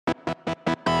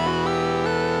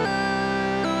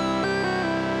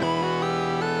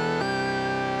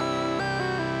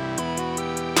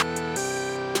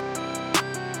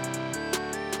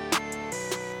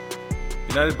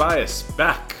United Bias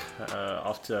back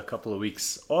after a couple of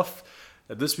weeks off.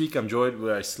 This week I'm joined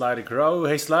by Slide Karau.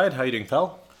 Hey Slide, how you doing,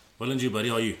 pal? Well, and you, buddy,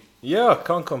 how are you? Yeah,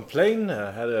 can't complain.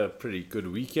 Had a pretty good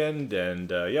weekend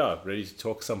and ready to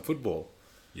talk some football.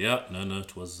 Yeah, no,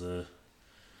 it was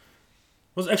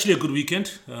actually a good weekend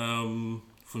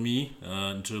for me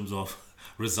in terms of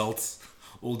results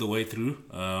all the way through.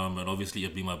 And obviously,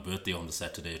 it being my birthday on the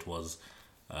Saturday, it was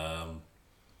a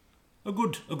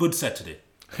good Saturday.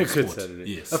 A good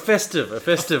Saturday. Yes. A festive weekend.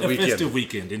 A festive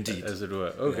weekend, indeed. As it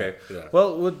were. Okay. Yeah.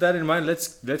 Well, with that in mind,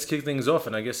 let's kick things off.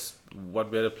 And I guess what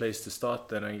better place to start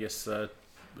than I guess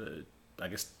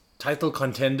title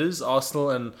contenders Arsenal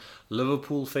and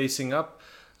Liverpool facing up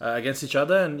against each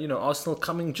other, and Arsenal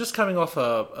coming off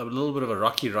a little bit of a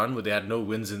rocky run where they had no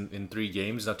wins in 3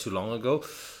 games not too long ago,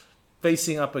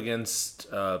 facing up against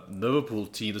this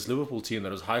Liverpool team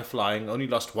that was high flying, only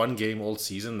lost 1 game all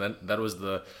season. That was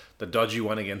the dodgy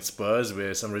one against Spurs,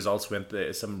 where some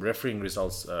refereeing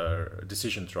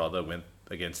decisions went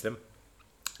against them,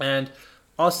 and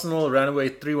Arsenal ran away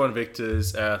 3-1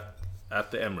 victors at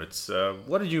the Emirates.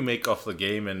 What did you make of the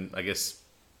game, and I guess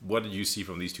what did you see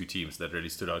from these two teams that really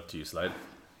stood out to you, Slide?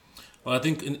 Well, I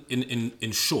think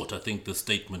in short, I think the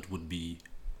statement would be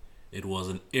it was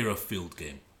an error-filled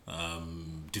game,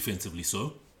 defensively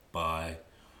so, by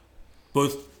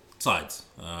both sides.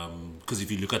 Because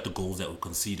if you look at the goals that were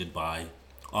conceded by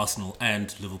Arsenal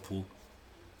and Liverpool,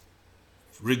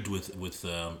 rigged with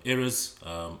errors,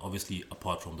 obviously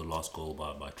apart from the last goal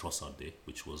by Trossard there,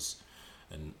 which was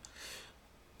a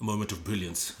moment of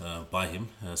brilliance by him,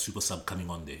 super sub coming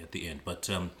on there at the end. But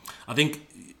I think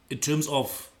in terms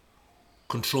of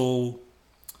control,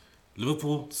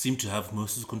 Liverpool seemed to have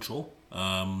most of the control,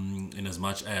 in as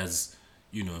much as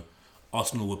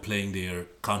Arsenal were playing their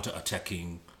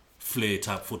counter-attacking flair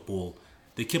type football.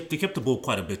 They kept the ball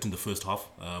quite a bit in the first half.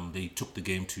 They took the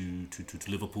game to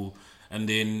Liverpool, and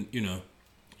then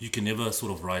you can never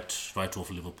sort of write off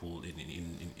Liverpool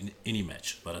in any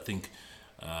match. But I think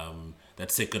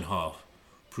that second half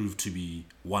proved to be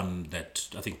one that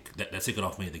I think that second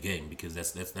half made the game, because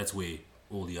that's where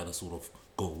all the other sort of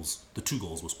goals, the 2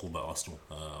 goals, were scored by Arsenal.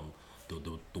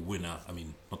 The winner, I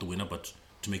mean not the winner, but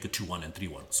to make it 2-1 and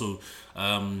 3-1. So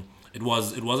it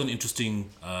was an interesting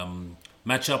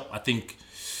matchup. I think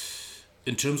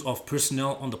in terms of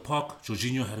personnel on the park,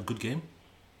 Jorginho had a good game.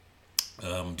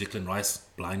 Declan Rice,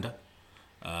 blinder.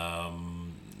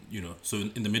 So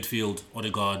in the midfield,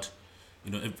 Odegaard,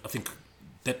 I think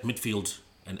that midfield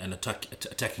and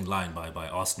attacking line by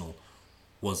Arsenal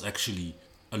was actually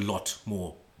a lot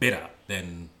more better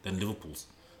than Liverpool's.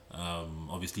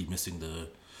 Obviously missing the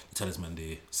talisman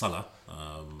there, Salah.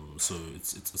 So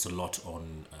it's a lot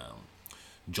on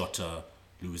Jota,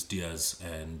 Luis Diaz,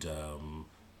 and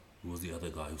who was the other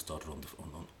guy who started on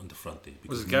the front there?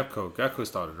 Was it Gakpo? Gakpo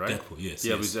started, right? Gakpo, yes.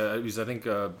 Yeah, yes. It was I think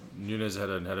Nunes had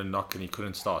a knock and he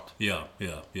couldn't start. Yeah.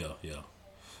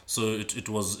 So it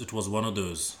was one of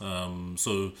those.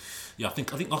 I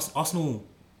think Arsenal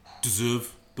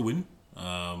deserve the win.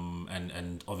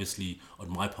 And obviously on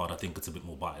my part, I think it's a bit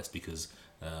more biased because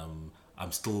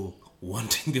I'm still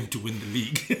wanting them to win the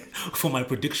league for my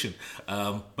prediction.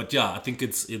 But yeah, I think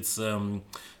it's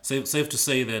safe to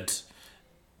say that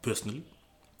personally,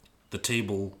 the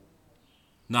table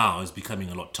now is becoming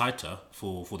a lot tighter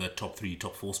for that top 3,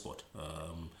 top 4 spot,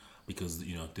 because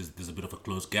there's a bit of a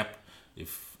close gap.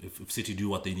 If City do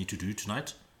what they need to do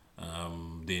tonight,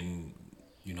 then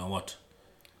you know what,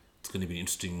 it's going to be an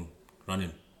interesting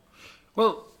run-in.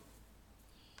 Well,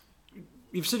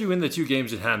 if City win the 2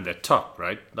 games in hand, they're top,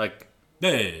 right? Like,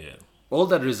 Yeah. all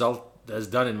that result has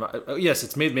done yes,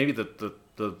 it's made maybe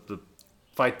the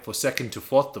fight for second to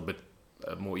fourth a bit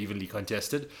more evenly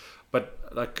contested, but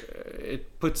like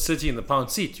it puts City in the pound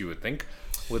seat, you would think,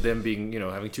 with them being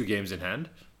having 2 games in hand.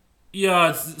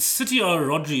 Yeah, City are a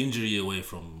Rodri injury away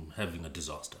from having a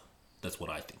disaster. That's what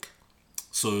I think.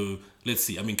 So let's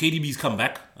see. I mean, KDB's come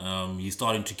back. He's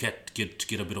starting to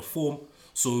get a bit of form.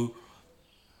 So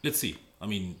let's see. I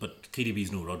mean, but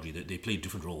KDB's no Rodri. They play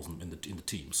different roles in the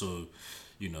team. So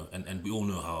and we all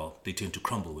know how they tend to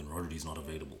crumble when Rodri's not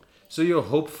available. So your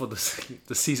hope for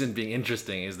the season being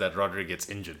interesting is that Rodri gets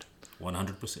injured.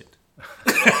 100%.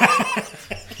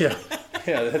 Yeah,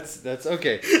 that's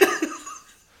okay.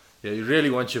 Yeah, you really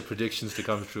want your predictions to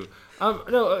come true.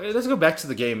 No, let's go back to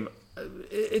the game.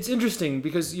 It's interesting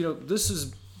because this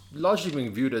is largely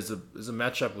being viewed as a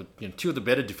matchup with 2 of the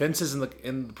better defenses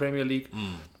in the Premier League,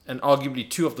 and arguably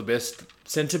 2 of the best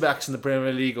centre backs in the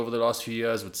Premier League over the last few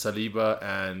years with Saliba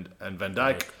and Van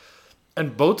Dijk,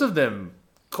 and both of them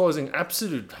causing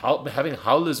having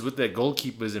howlers with their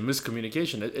goalkeepers and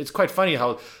miscommunication. It's quite funny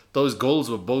how those goals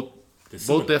were both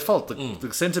their fault.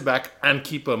 The centre back and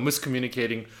keeper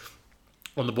miscommunicating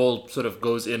when the ball sort of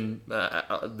goes in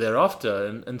thereafter,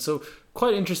 and so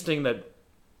quite interesting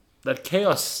that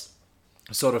chaos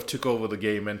sort of took over the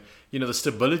game, and the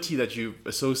stability that you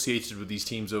associated with these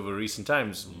teams over recent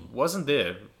times wasn't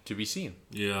there to be seen.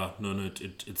 Yeah, no,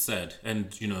 it's sad,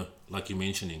 and like you're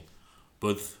mentioning,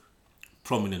 both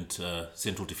prominent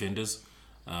central defenders,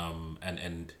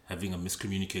 and having a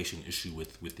miscommunication issue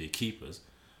with their keepers,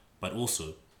 but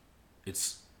also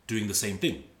it's doing the same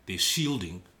thing. They're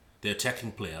shielding the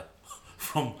attacking player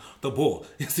from the ball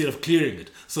instead of clearing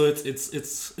it. So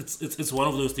it's one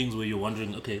of those things where you're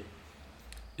wondering, okay,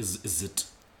 is it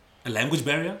a language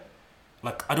barrier?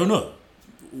 Like, I don't know.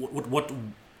 What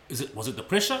is it? Was it the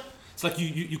pressure? It's like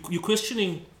you're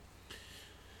questioning,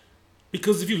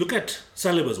 because if you look at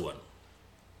Saliba's one,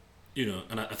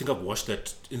 and I think I've watched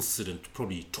that incident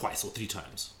probably twice or three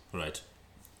times, right?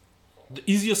 The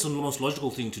easiest and most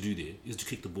logical thing to do there is to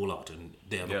kick the ball out, and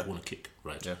they have a corner kick,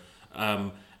 right? Yeah.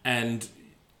 And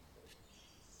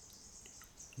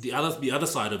the other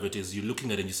side of it is you're looking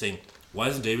at it and you're saying, why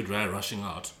isn't David Raya rushing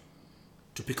out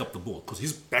to pick up the ball? Because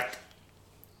his back,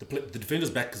 the defender's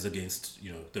back is against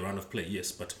the run of play,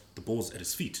 yes, but the ball's at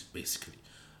his feet basically.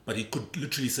 But he could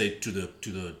literally say to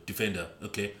the defender,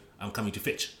 okay, I'm coming to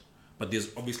fetch. But there's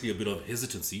obviously a bit of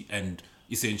hesitancy, and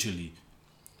essentially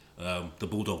the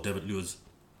Bulldog David Lewis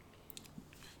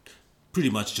pretty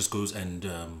much just goes and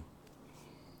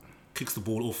kicks the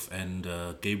ball off, and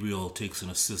Gabriel takes an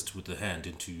assist with the hand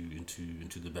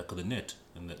into the back of the net,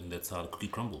 and that's how the cookie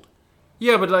crumbled.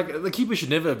 Yeah, but like the keeper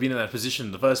should never have been in that position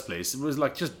in the first place. It was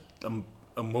like just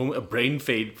a brain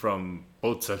fade from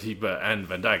both Saliba and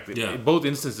Van Dijk. Yeah. In both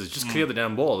instances, just clear the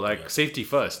damn ball. Like, safety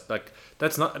first. Like,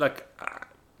 that's not like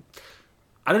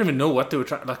I don't even know what they were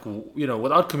trying. Like,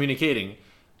 without communicating.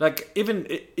 Like, even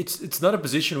it's not a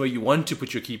position where you want to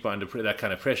put your keeper under that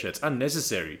kind of pressure. It's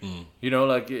unnecessary.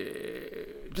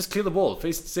 Just clear the ball,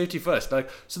 face safety first. Like,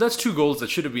 so that's two goals that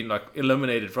should have been like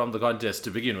eliminated from the contest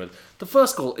to begin with. The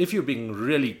first goal, if you're being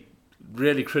really,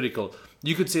 really critical,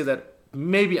 you could say that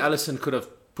maybe Alisson could have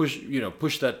pushed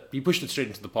that. He pushed it straight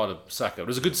into the part of Saka. It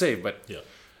was a good save, but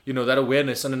that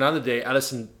awareness. On another day,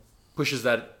 Alisson pushes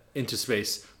that into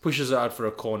space, pushes it out for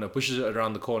a corner, pushes it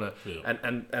around the corner,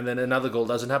 and then another goal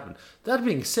doesn't happen. That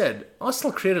being said,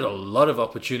 Arsenal created a lot of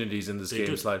opportunities in this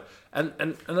game slide, and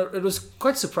it was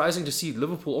quite surprising to see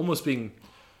Liverpool almost being,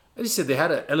 as you said, they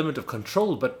had an element of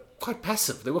control, but quite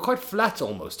passive. They were quite flat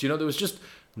almost. There was just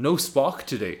no spark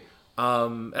today.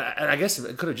 And I guess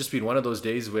it could have just been one of those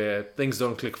days where things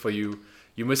don't click for you.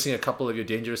 You're missing a couple of your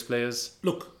dangerous players.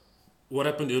 Look, what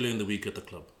happened earlier in the week at the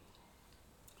club?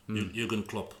 Jurgen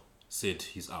Klopp said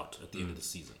he's out at the end of the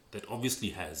season. That obviously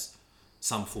has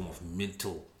some form of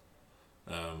mental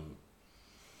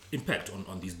impact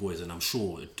on these boys, and I'm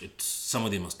sure some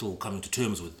of them are still coming to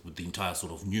terms with the entire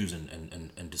sort of news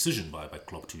and decision by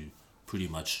Klopp to pretty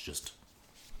much just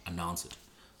announce it.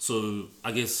 So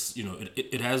I guess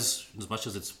it has, as much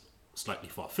as it's slightly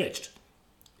far-fetched,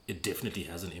 it definitely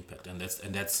has an impact, and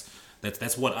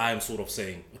that's what I'm sort of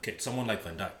saying. Okay, someone like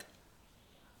Van Dijk,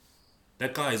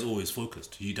 that guy is always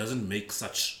focused. He doesn't make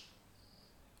such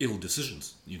ill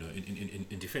decisions,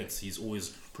 in defense. He's always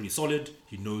pretty solid.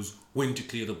 He knows when to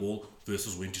clear the ball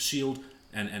versus when to shield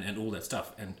and all that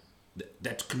stuff. And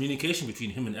that communication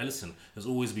between him and Alisson has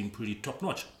always been pretty top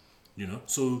notch,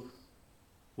 So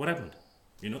what happened?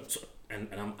 So, and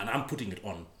I'm putting it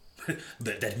on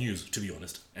that news, to be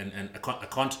honest. And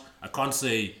I can't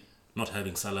say not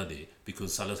having Salah there,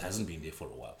 because Salah hasn't been there for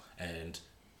a while, and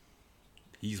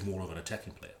he's more of an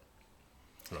attacking player,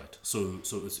 right? So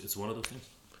it's one of those things.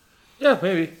 Yeah,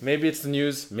 maybe it's the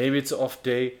news, maybe it's an off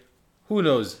day. Who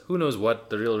knows what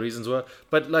the real reasons were?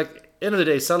 But like, end of the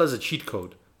day, Salah's a cheat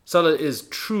code. Salah is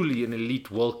truly an elite,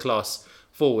 world class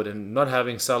forward, and not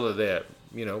having Salah there,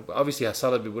 obviously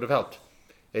Salah would have helped.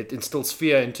 It instills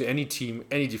fear into any team,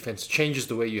 any defense, changes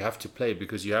the way you have to play,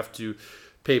 because you have to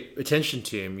pay attention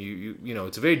to him.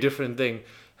 It's a very different thing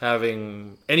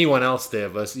having anyone else there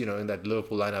versus, in that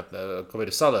Liverpool lineup compared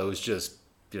to Salah, who's just,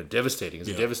 devastating. He's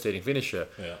a devastating finisher.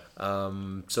 Yeah.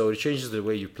 So it changes the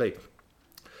way you play.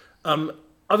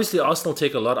 Obviously, Arsenal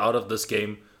take a lot out of this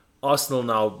game. Arsenal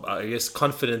now, I guess,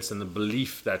 confidence and the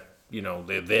belief that,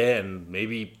 they're there, and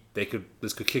maybe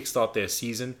this could kickstart their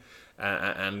season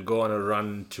and go on a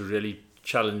run to really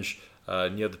challenge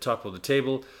near the top of the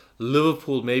table.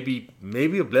 Liverpool maybe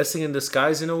a blessing in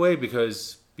disguise in a way,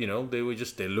 because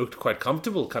they looked quite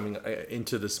comfortable coming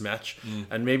into this match,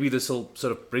 and maybe this will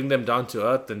sort of bring them down to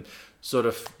earth and sort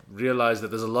of realize that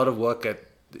there's a lot of work that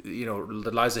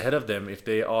lies ahead of them if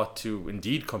they are to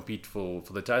indeed compete for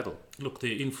the title. Look,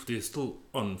 they're still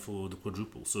on for the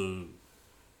quadruple, so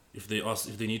if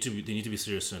they need to be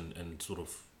serious and sort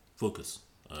of focus.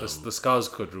 The Scars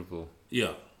quadruple.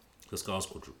 Yeah, the Scars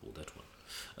quadruple, that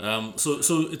one. So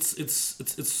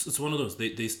it's one of those.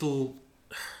 They still.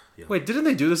 Yeah. Wait, didn't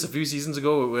they do this a few seasons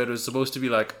ago where it was supposed to be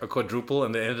like a quadruple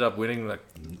and they ended up winning like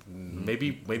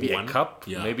maybe one? a cup,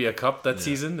 maybe a cup that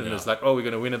season, and it's like, oh, we're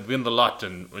gonna win the lot,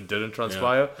 and it didn't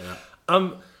transpire.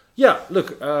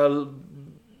 Look,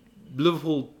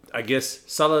 Liverpool. I guess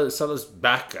Salah's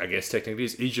back. I guess technically,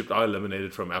 Egypt are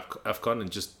eliminated from AFCON, and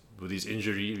just with his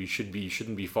injury, he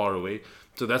shouldn't be far away.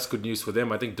 So that's good news for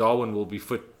them. I think Darwin will be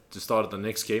fit to start at the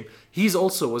next game. He's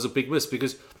also was a big miss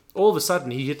because all of a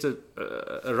sudden he hit a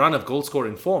run of goal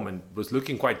scoring form and was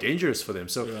looking quite dangerous for them.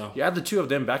 So you add the two of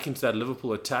them back into that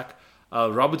Liverpool attack.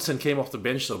 Robertson came off the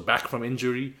bench, so back from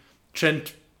injury.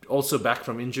 Trent also back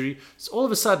from injury. So all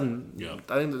of a sudden,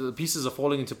 I think the pieces are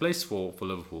falling into place for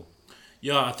Liverpool.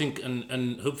 Yeah, I think,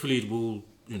 and hopefully it will,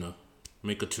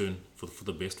 make a turn for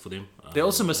the best for them. They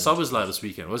also missed Szoboszlai this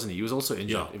weekend, wasn't he? He was also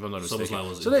injured, if I'm not mistaken. Szoboszlai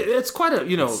was so it's quite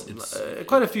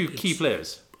quite a few key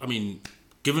players. I mean,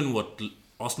 given what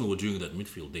Arsenal were doing in that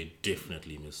midfield, they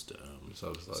definitely missed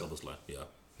Szoboszlai.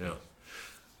 Yeah.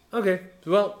 Okay.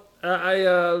 Well,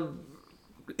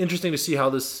 interesting to see how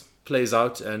this plays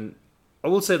out, and I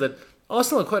will say that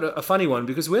Arsenal are quite a funny one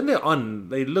because when they're on,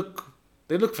 they look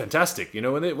fantastic.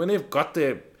 When they've got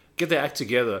get their act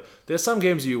together. There's some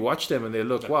games you watch them and they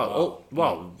look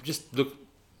just look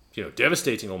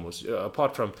devastating almost.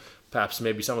 Apart from perhaps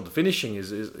maybe some of the finishing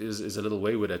is a little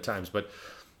wayward at times, but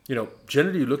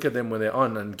generally you look at them when they're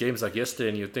on and games like yesterday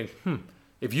and you think,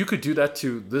 if you could do that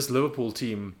to this Liverpool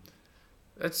team,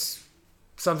 that's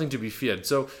something to be feared.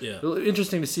 So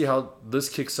interesting to see how this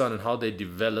kicks on and how they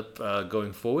develop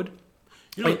going forward.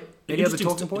 Any other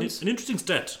talking points? An interesting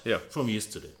stat from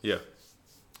yesterday. Yeah.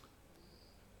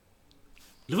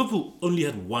 Liverpool only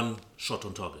had one shot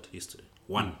on target yesterday.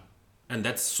 One. And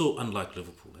that's so unlike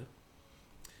Liverpool.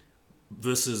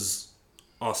 Versus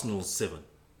Arsenal's 7.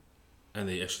 And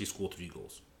they actually scored 3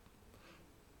 goals.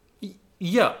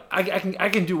 Yeah, I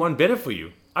can do one better for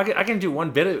you. I can do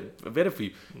one better for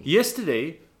you.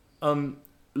 Yesterday,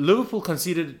 Liverpool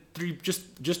conceded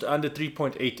just under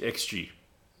 3.8 xG.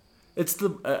 It's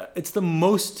the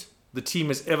most the team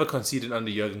has ever conceded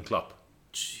under Jurgen Klopp.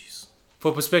 Jeez.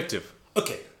 For perspective.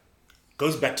 Okay.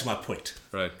 Goes back to my point.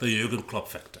 Right. The Jurgen Klopp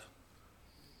factor.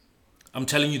 I'm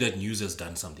telling you that news has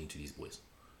done something to these boys.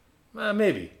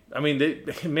 Maybe. I mean,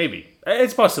 maybe.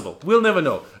 It's possible. We'll never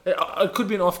know. It could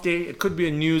be an off day. It could be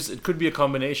a news. It could be a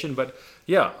combination. But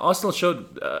yeah, Arsenal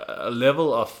showed a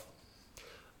level of,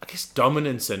 I guess,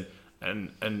 dominance and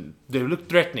they looked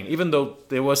threatening. Even though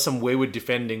there was some wayward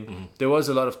defending, there was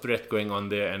a lot of threat going on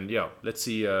there. And let's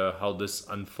see how this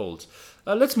unfolds.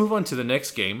 Let's move on to the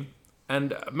next game.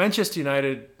 And Manchester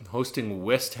United hosting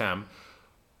West Ham.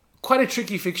 Quite a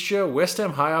tricky fixture. West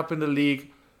Ham high up in the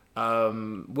league.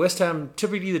 West Ham,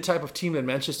 typically the type of team that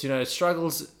Manchester United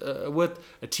struggles with.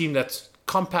 A team that's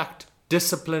compact,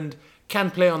 disciplined,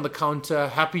 can play on the counter,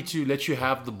 happy to let you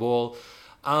have the ball.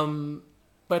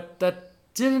 But that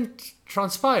didn't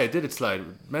transpire, did it, Slide?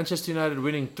 Manchester United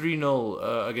winning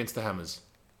 3-0 against the Hammers.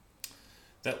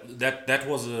 That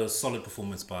was a solid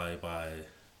performance by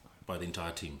the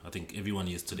entire team. I think everyone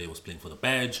yesterday was playing for the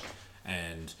badge,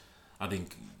 and I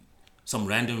think some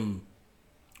random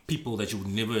people that you would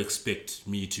never expect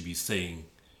me to be saying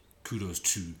kudos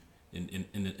to in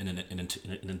an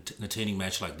entertaining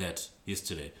match like that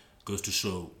yesterday goes to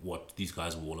show what these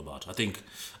guys were all about. I think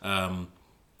Man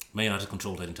United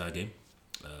controlled that entire game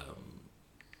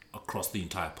across the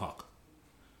entire park.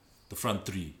 The front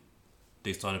three,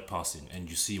 they started passing, and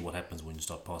you see what happens when you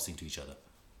start passing to each other.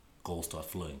 Goals start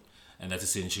flowing. And that's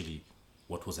essentially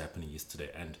what was happening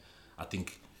yesterday. And I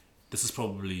think this is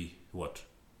probably,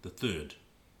 the third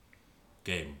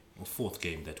game or fourth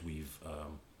game that we've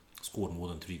scored more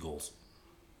than 3 goals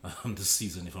this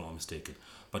season, if I'm not mistaken.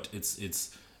 But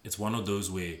it's one of those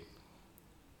where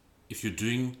if you're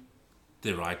doing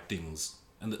the right things,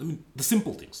 and the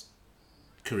simple things,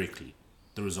 correctly,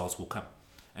 the results will come.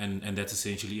 And that's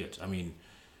essentially it. I mean,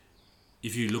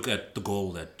 if you look at the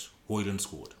goal that Hoyland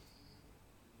scored,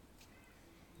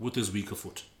 with his weaker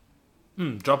foot.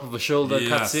 Drop of the shoulder,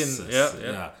 cuts in.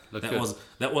 Yeah.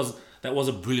 That was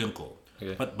a brilliant goal.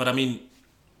 Okay. But I mean,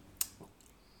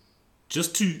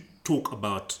 just to talk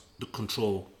about the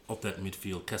control of that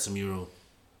midfield, Casemiro,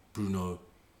 Bruno,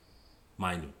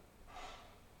 Mainu.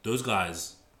 Those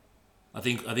guys, I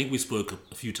think we spoke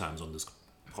a few times on this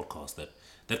podcast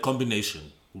that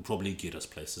combination will probably get us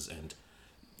places, and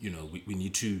we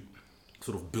need to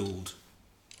sort of build,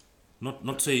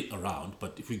 not say around,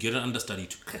 but if we get an understudy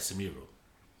to Casemiro,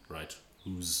 right,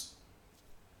 who's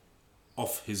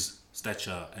of his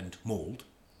stature and mold,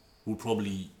 we'll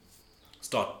probably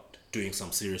start doing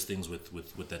some serious things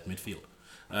with that midfield.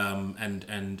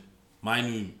 And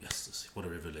Mainu, what a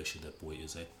revelation that boy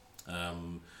is, eh?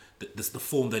 The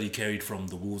form that he carried from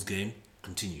the Wolves game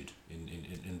continued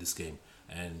in this game,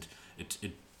 and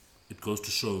it goes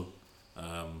to show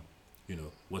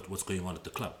what's going on at the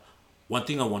club. One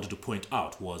thing I wanted to point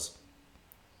out was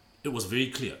it was very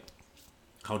clear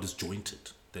how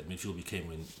disjointed that midfield became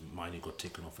when Mainu got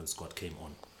taken off and Scott came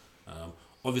on.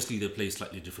 Obviously they play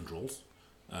slightly different roles,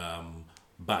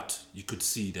 but you could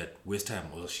see that West Ham,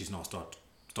 she's now started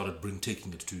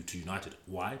taking it to United.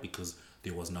 Why? Because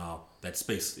there was now that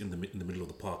space in the middle of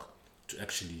the park to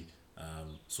actually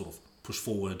sort of push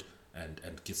forward and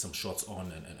get some shots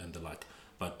on and the like.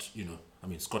 But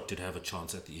Scott did have a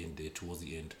chance at the end there, towards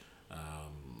the end.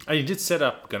 And he did set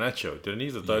up Garnacho, didn't he?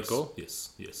 The third goal.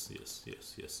 Yes.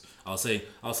 I was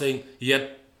saying he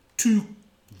had two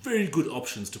very good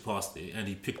options to pass there, and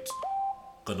he picked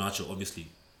Garnacho, obviously,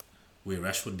 where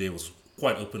Rashford there was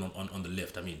quite open on the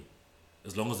left. I mean,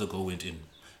 as long as the goal went in,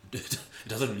 it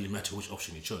doesn't really matter which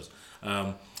option he chose.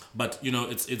 But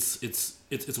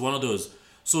it's one of those.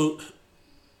 So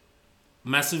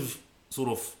massive sort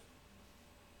of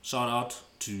shout out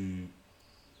to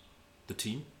the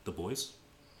team, the boys.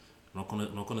 I'm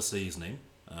not gonna say his name,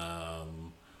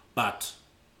 but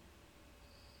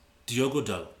Diogo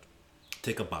Dalot,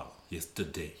 take a bow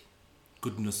yesterday.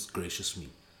 Goodness gracious me,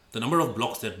 the number of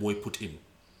blocks that boy put in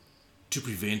to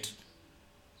prevent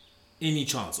any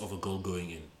chance of a goal going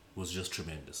in was just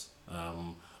tremendous.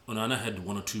 Onana had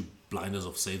one or two blinders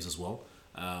of saves as well,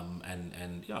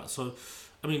 and yeah. So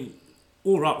I mean,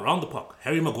 all round the park,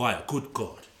 Harry Maguire, good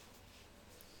God.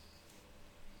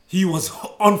 He was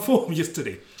on form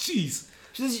yesterday. Jeez.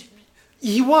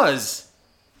 He was.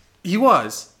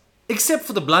 Except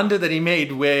for the blunder that he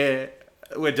made where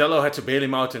Dello had to bail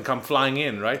him out and come flying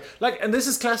in, right? And this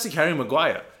is classic Harry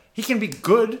Maguire. He can be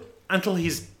good until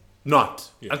he's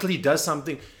not. Yeah. Until he does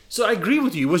something. So I agree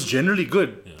with you. He was generally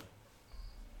good. Yeah.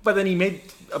 But then he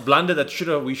made a blunder that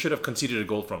we should have conceded a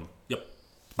goal from. Yep.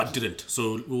 But didn't.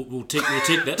 So we'll take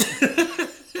that.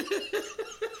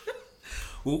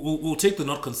 We'll take the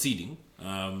not conceding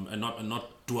and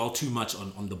not dwell too much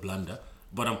on the blunder,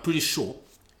 but I'm pretty sure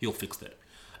he'll fix that.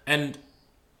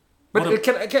 But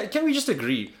can we just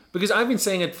agree? Because I've been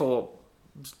saying it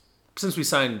since we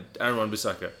signed Aaron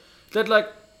Wan-Bissaka, that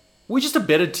we're just a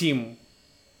better team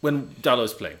when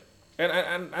Dalot's playing,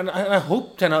 and I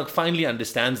hope Ten Hag finally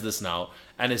understands this now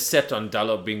and is set on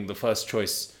Dalot being the first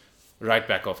choice right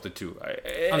back off the two.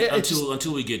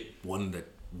 Until we get one that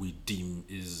we deem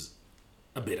is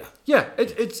a better. Yeah,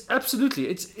 it's absolutely.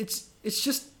 It's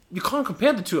just you can't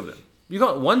compare the two of them.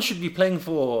 One should be playing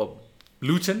for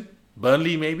Luton,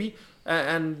 Burnley maybe,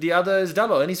 and the other is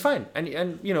Dalot, and he's fine.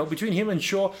 And between him and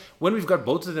Shaw, when we've got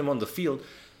both of them on the field,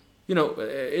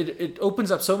 it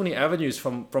opens up so many avenues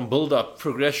from build up,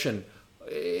 progression.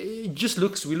 It just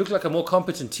we look like a more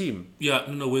competent team. Yeah,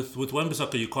 with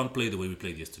Wan-Bissaka you can't play the way we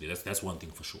played yesterday. That's one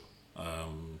thing for sure.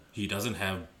 He doesn't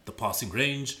have the passing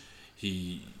range.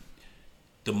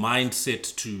 The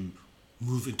mindset to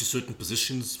move into certain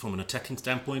positions from an attacking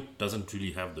standpoint doesn't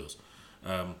really have those.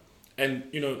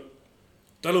 And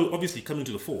Dalot obviously coming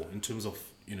to the fore in terms of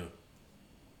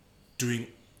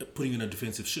putting in a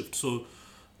defensive shift. So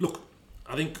look,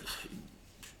 I think,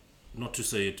 not to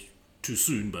say it too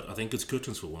soon, but I think it's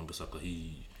curtains for Wan-Bissaka.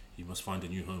 He must find a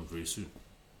new home very soon.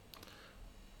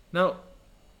 Now,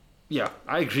 yeah,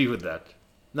 I agree with that.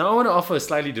 Now I want to offer a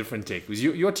slightly different take, because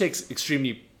your take's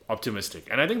extremely optimistic,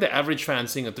 and I think the average fan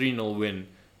seeing a 3-0 win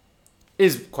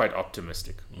is quite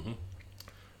optimistic. Mm-hmm.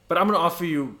 But I'm going to offer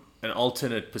you an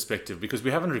alternate perspective, because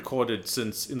we haven't recorded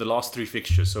since in the last 3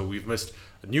 fixtures. So we've missed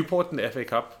Newport in the FA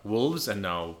Cup, Wolves, and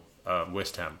now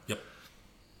West Ham. Yep.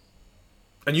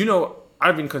 And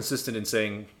I've been consistent in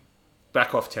saying,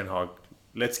 back off Ten Hag.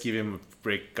 Let's give him a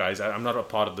break, guys. I'm not a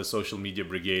part of the social media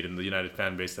brigade and the United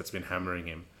fan base that's been hammering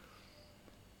him.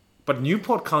 But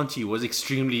Newport County was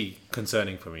extremely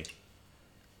concerning for me.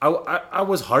 I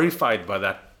was horrified by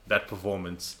that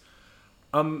performance.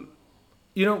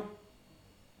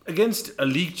 Against a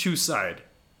League 2 side,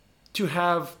 to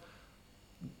have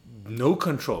no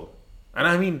control, and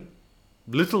I mean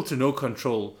little to no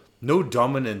control, no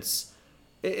dominance.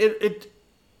 It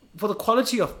for the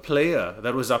quality of player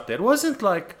that was up there, it wasn't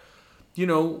like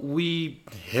we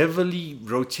heavily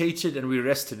rotated and we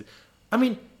rested. I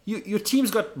mean, your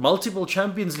team's got multiple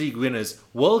Champions League winners,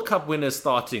 World Cup winners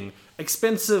starting,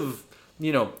 expensive,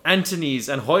 Antonys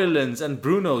and Hoylands and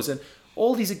Brunos and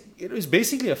all these. It was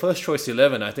basically a first choice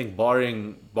 11, I think,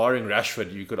 barring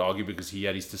Rashford, you could argue, because he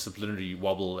had his disciplinary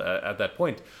wobble at that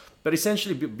point. But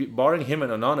essentially, barring him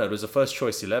and Onana, it was a first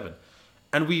choice 11.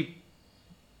 And we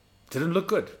didn't look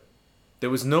good.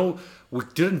 We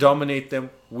didn't dominate them.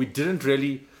 We didn't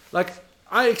really,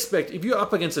 I expect, if you're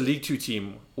up against a League 2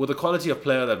 team with the quality of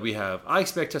player that we have, I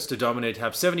expect us to dominate,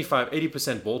 have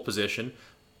 75-80% ball possession,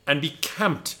 and be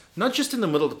camped, not just in the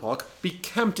middle of the park, be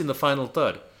camped in the final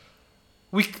third.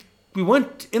 We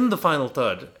weren't in the final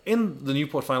third, in the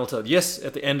Newport final third. Yes,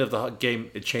 at the end of the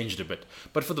game, it changed a bit.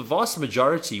 But for the vast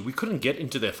majority, we couldn't get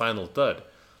into their final third.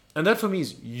 And that for me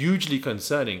is hugely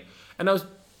concerning. And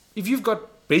if you've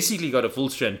basically got a full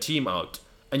strength team out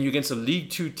and you're against a League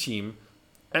 2 team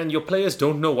and your players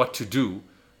don't know what to do,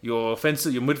 your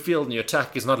offensive, your midfield and your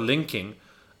attack is not linking,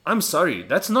 I'm sorry,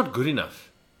 that's not good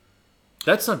enough.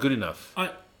 That's not good enough.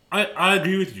 I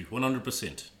agree with you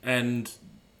 100%. And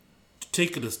to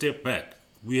take it a step back,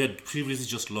 we had previously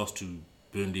just lost to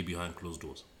Burnley behind closed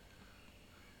doors.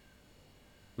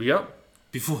 Yeah.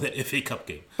 Before that FA Cup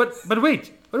game. But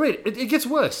wait, it gets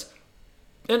worse.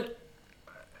 And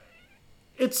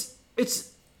it's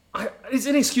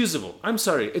inexcusable. I'm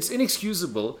sorry. It's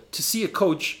inexcusable to see a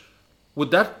coach with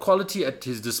that quality at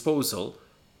his disposal,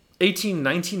 18,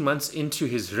 19 months into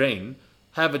his reign,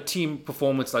 have a team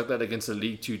performance like that against a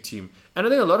League 2 team. And I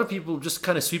think a lot of people just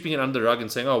kind of sweeping it under the rug and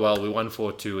saying, oh, well, we won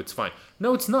 4-2, it's fine.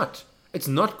 No, it's not. It's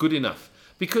not good enough.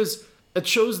 Because it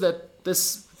shows that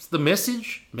the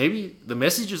message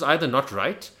is either not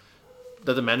right,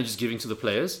 that the manager's giving to the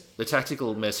players, the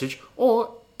tactical message,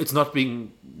 or it's not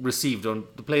being received, or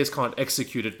the players can't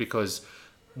execute it because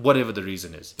whatever the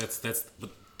reason is.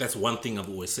 That's one thing I've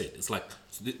always said. It's like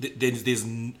there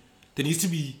needs to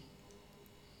be,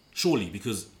 surely,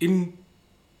 because in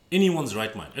anyone's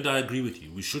right mind, and I agree with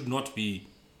you, we should not be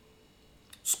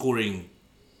scoring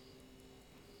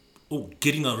or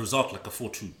getting a result like a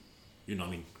 4-2. You know what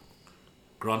I mean?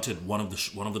 Granted, one of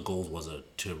the goals was a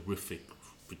terrific,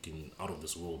 freaking out of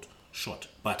this world shot,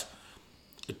 but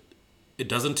it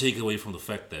doesn't take away from the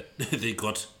fact that they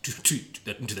got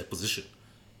into that position.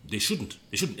 They shouldn't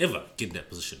ever get in that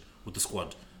position with the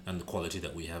squad and the quality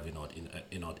that we have in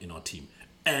our team,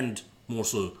 and more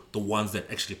so the ones that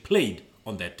actually played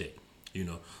on that day.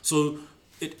 So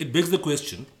it begs the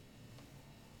question: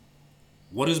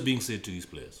 what is being said to these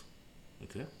players?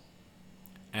 Okay,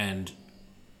 and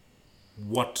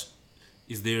what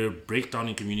is there a breakdown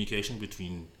in communication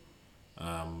between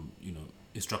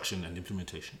instruction and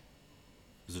implementation?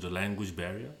 Is it a language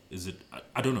barrier? Is it,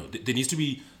 I don't know. There needs to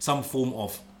be some form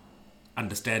of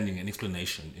understanding and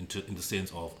explanation in the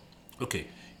sense of, okay,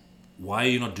 why are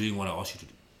you not doing what I asked you to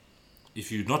do?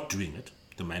 If you're not doing it,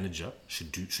 the manager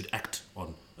should act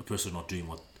on a person not doing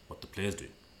what the player's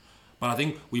doing. But I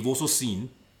think we've also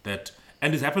seen that,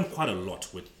 and it's happened quite a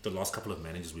lot with the last couple of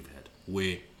managers we've had,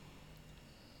 where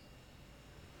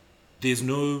there's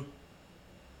no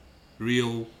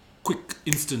real quick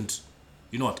instant,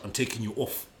 I'm taking you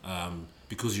off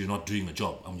because you're not doing the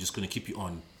job. I'm just going to keep you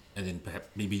on, and then perhaps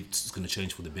maybe it's going to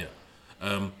change for the better.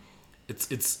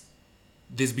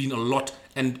 There's been a lot,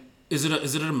 and is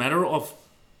it a matter of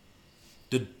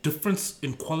the difference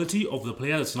in quality of the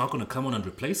player that's not going to come on and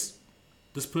replace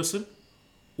this person,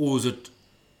 or is it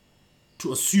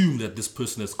to assume that this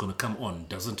person that's going to come on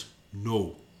doesn't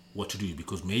know what to do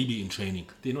because maybe in training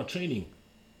they're not training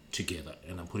together,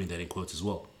 and I'm putting that in quotes as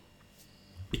well,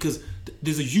 because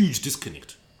there's a huge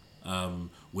disconnect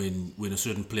when a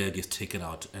certain player gets taken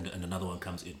out and another one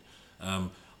comes in.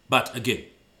 But again,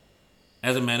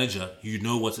 as a manager, you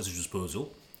know what's at your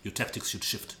disposal. Your tactics should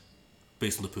shift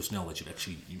based on the personnel that you've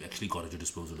actually got at your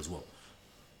disposal as well.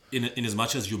 In as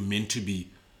much as you're meant to be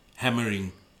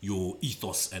hammering your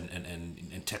ethos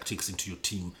and tactics into your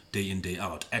team day in, day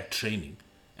out at training,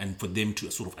 and for them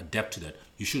to sort of adapt to that,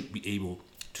 you should be able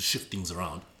to shift things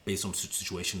around based on the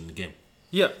situation in the game.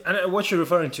 Yeah, and what you're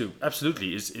referring to,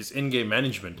 absolutely, is in-game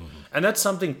management. Mm-hmm. And that's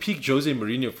something peak Jose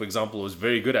Mourinho, for example, was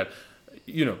very good at.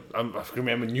 I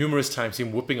remember numerous times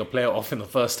him whipping a player off in the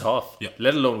first half,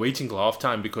 let alone waiting till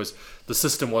half-time because the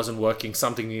system wasn't working,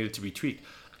 something needed to be tweaked.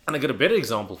 And I got a better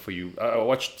example for you. I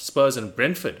watched Spurs and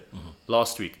Brentford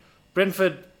last week.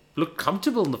 Brentford looked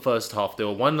comfortable in the first half. They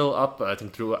were 1-0 up, I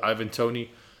think, through Ivan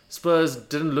Toney. Spurs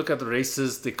didn't look at the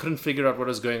races. They couldn't figure out what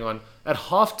was going on. At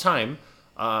half-time,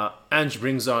 Ange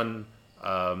brings on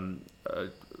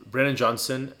Brennan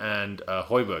Johnson and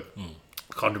Højbjerg.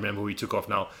 can't remember who he took off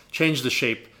now, changed the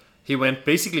shape. He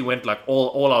basically went like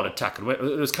all out attack. It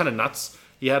was kind of nuts.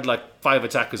 He had like 5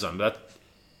 attackers on that.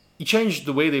 He changed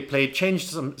the way they played,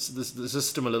 changed the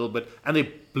system a little bit, and they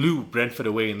blew Brentford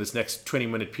away in this next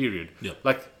 20-minute period. Yeah.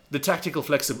 Like the tactical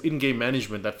in-game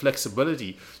management, that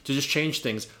flexibility to just change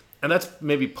things. And that's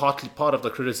maybe part of the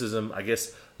criticism, I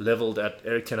guess, leveled at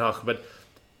Erik ten Hag. But,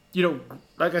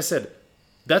 like I said,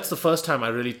 that's the first time I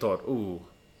really thought, ooh,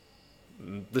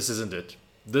 this isn't it.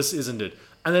 This isn't it.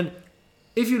 And then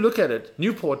if you look at it,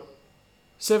 Newport,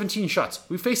 17 shots.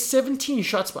 We faced 17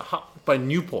 shots by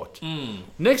Newport.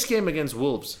 Next game against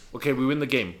Wolves. Okay, we win the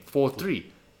game 4-3.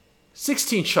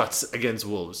 16 shots against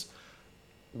Wolves.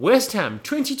 West Ham,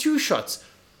 22 shots.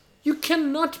 You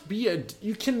cannot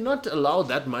allow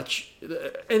that much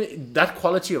and that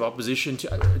quality of opposition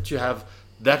to have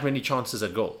that many chances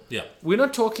at goal. Yeah. We're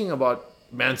not talking about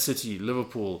Man City,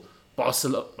 Liverpool,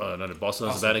 Barcelona. No,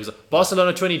 Barcelona's a bad example.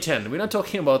 Barcelona 2010. We're not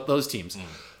talking about those teams.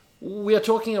 We are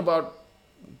talking about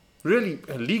really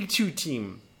a League 2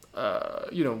 team.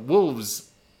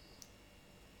 Wolves,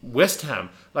 West Ham.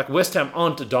 Like West Ham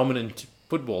aren't a dominant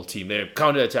football team. They're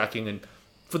counter-attacking, and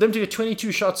for them to get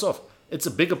 22 shots off, it's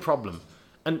a bigger problem.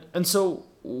 And so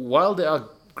while there are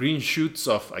green shoots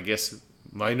of, I guess,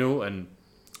 Mainu and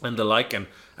the like, and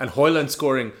Højlund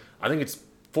scoring, I think it's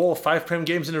 4 or 5 Prem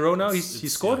games in a row now. He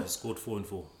scored. Yeah, he scored 4 and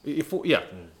 4. Yeah,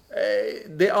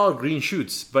 there are green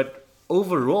shoots, but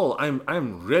overall,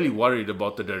 I'm really worried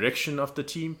about the direction of the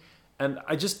team, and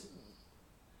I just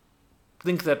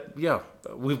think that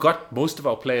we've got most of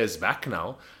our players back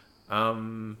now.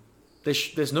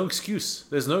 There's no excuse.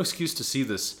 There's no excuse to see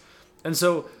this, and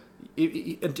so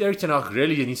Erik ten Hag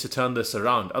really needs to turn this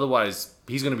around. Otherwise,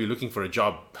 he's going to be looking for a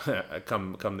job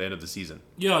come the end of the season.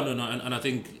 Yeah, and I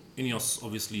think Ineos,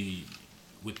 obviously,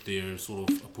 with their sort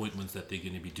of appointments that they're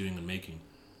going to be doing and making,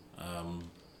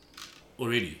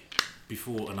 already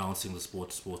before announcing the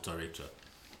sports director,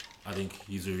 I think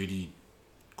he's already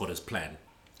got his plan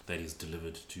that he's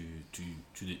delivered to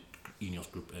the Ineos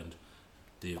group, and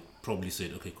they probably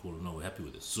said, okay, cool, no, we're happy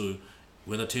with this. So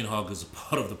whether Ten Hag is a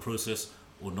part of the process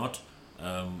or not,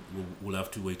 we'll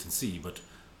have to wait and see. But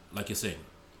like you're saying,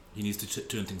 he needs to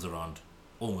turn things around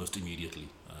almost immediately,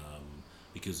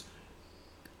 because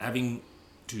having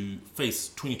to face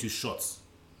 22 shots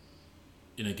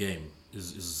in a game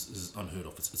is unheard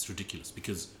of. It's ridiculous,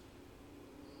 because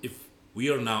if we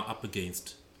are now up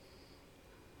against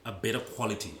a better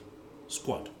quality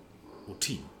squad or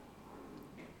team,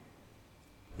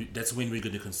 that's when we're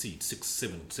going to concede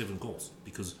 7 goals,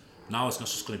 because now it's not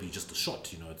just going to be just a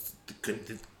shot.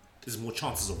 There's more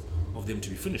chances of them to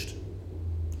be finished.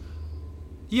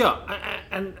 Yeah,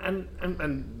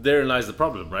 and therein lies the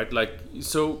problem, right? Like,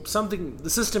 so the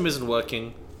system isn't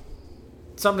working.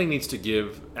 Something needs to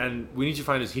give, and he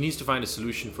needs to find a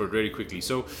solution for it very quickly.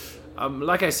 So,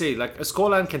 like I say, like a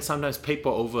scoreline can sometimes paper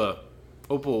over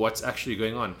what's actually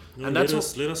going on, and let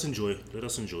us enjoy.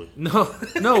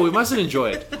 No, we mustn't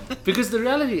enjoy it, because the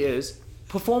reality is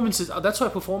performances. That's why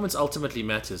performance ultimately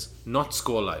matters, not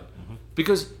scoreline,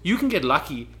 because you can get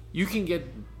lucky, you can get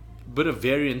a bit of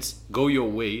variance go your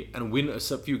way and win a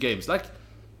few games. Like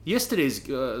yesterday's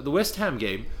the West Ham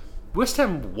game. West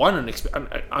Ham won the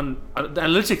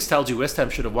analytics tells you West Ham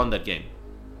should have won that game.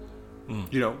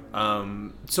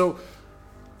 So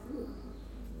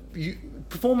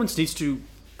performance needs to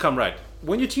come right.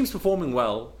 When your team's performing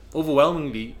well,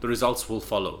 overwhelmingly the results will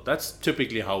follow. That's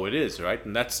typically how it is, right?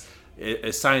 And that's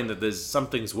a sign that there's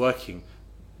something's working.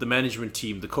 The management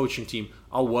team, the coaching team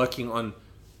are working on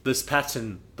this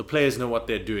pattern. The players know what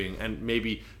they're doing, and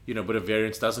maybe a bit of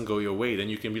variance doesn't go your way. Then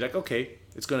you can be like, okay,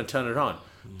 it's going to turn it on.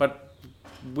 But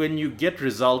when you get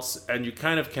results and you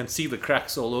kind of can see the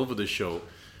cracks all over the show,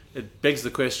 it begs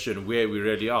the question where we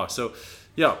really are. So,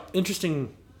 yeah,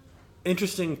 interesting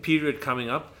period coming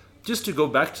up. Just to go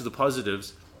back to the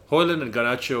positives, Højlund and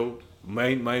Garnacho,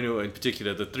 Mainu in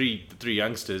particular, the three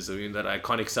youngsters, I mean, that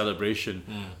iconic celebration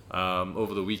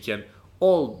over the weekend,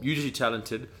 all hugely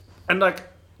talented. And like,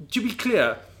 to be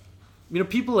clear,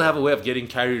 people have a way of getting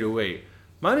carried away.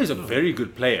 Mainu is a very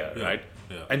good player, right?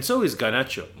 Yeah. And so is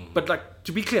Garnacho. But like,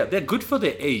 to be clear, they're good for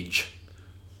their age.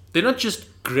 They're not just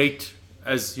great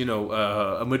as a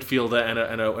midfielder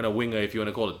and a winger, if you want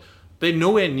to call it. They're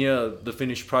nowhere near the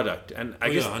finished product. And I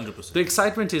guess 100%. the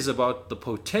excitement is about the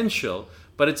potential,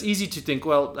 but it's easy to think,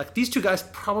 well, like these two guys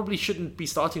probably shouldn't be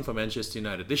starting for Manchester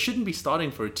United. They shouldn't be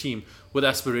starting for a team with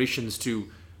aspirations to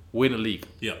win a league.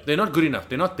 Yeah. They're not good enough.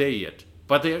 They're not there yet.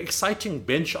 but they're exciting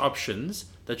bench options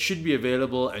that should be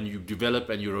available and you develop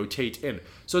and you rotate in.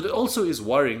 So it also is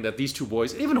worrying that these two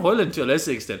boys, even Hoyland to a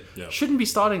lesser extent, shouldn't be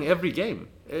starting every game.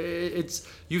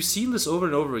 You've seen this over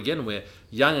and over again where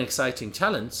young, exciting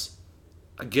talents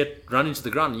get run into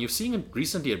the ground. And you've seen it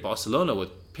recently at Barcelona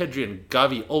with Pedri and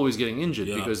Gavi always getting injured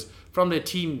because from their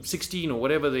team 16 or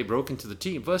whatever they broke into the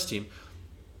first team,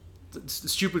 the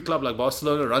stupid club like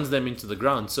Barcelona runs them into the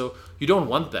ground. So you don't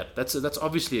want that. That's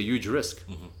obviously a huge risk.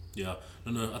 Mm-hmm. Yeah,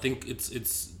 no. I think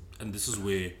it's, and this is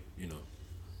where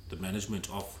the management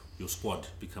of your squad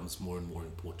becomes more and more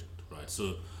important, right?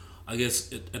 So, I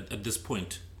guess at this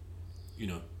point,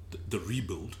 the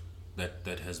rebuild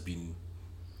that has been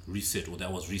reset, or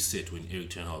that was reset when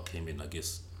Erik ten Hag came in, I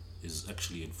guess, is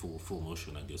actually in full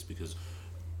motion, I guess, because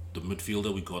the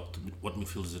midfielder we got, what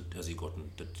midfielders has he gotten?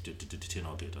 Did ten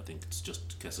Hag get? I think it's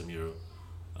just Casemiro.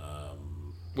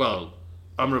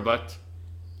 Amrabat.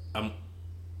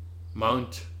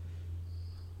 Mount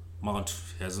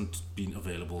hasn't been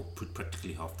available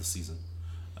practically half the season.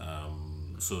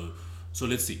 So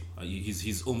let's see.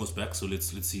 He's almost back. So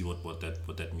let's see what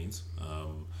that means.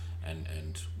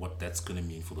 And what that's going to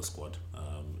mean for the squad.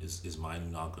 Is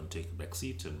Mine now going to take a back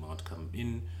seat and Mount come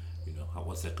in?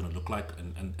 What's that going to look like?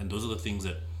 And those are the things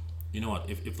that,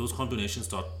 if those combinations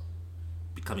start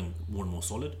becoming more and more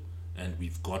solid, and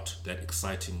we've got that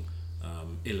exciting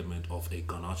element of a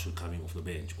Garnacho coming off the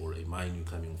bench or a Mainu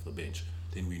coming off the bench,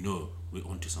 then we know we're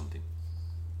onto something.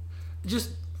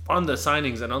 Just on the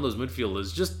signings and on those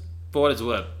midfielders, just for what it's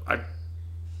worth, I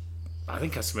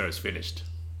think Casemiro's finished.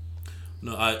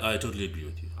 No, I totally agree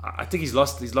with you. I think he's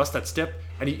lost that step,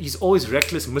 and he's always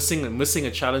reckless, missing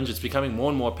a challenge. It's becoming more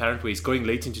and more apparent where he's going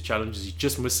late into challenges. He's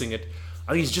just missing it.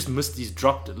 I think he's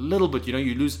dropped a little bit.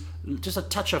 You lose just a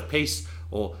touch of pace,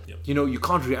 or you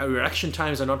can't reaction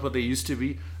times are not what they used to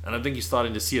be, and I think you're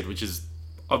starting to see it, which is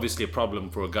obviously a problem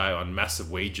for a guy on massive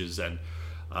wages, and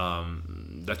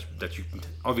that you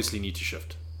obviously need to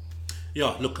shift.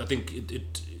 Yeah, look, I think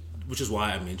it which is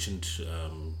why I mentioned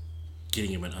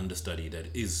getting him an understudy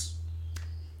that is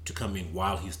to come in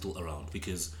while he's still around,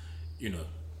 because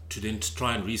to then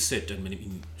try and reset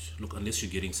and look, unless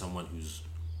you're getting someone who's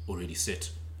already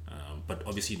set, but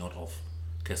obviously not of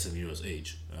Casemiro's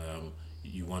age,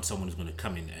 you want someone who's going to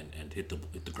come in and hit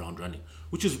the ground running,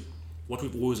 which is what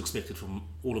we've always expected from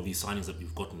all of these signings that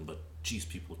we've gotten. But geez,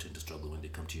 people tend to struggle when they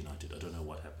come to United. I don't know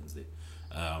what happens there,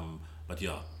 but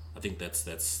yeah, I think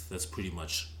that's pretty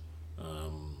much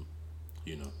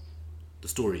the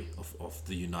story of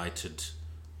the United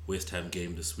West Ham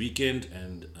game this weekend,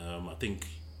 and I think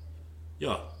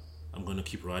I'm going to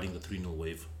keep riding the 3-0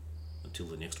 wave until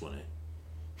the next one.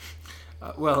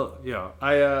 I'll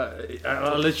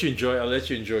let you enjoy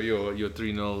your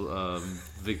 3-0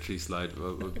 victory slide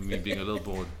with me being a little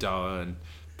more dour and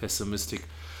pessimistic.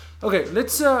 Okay,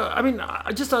 let's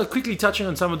just quickly touching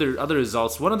on some of the other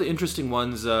results. One of the interesting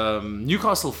ones,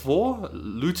 Newcastle 4,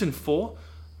 Luton 4.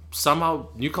 Somehow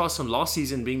Newcastle last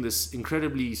season being this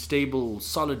incredibly stable,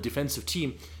 solid defensive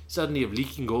team, suddenly have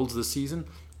leaking goals this season.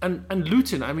 And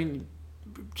Luton,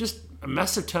 just a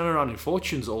massive turnaround in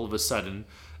fortunes all of a sudden.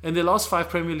 In their last 5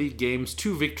 Premier League games,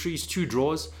 2 victories, 2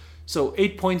 draws. So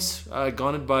 8 points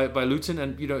garnered by Luton.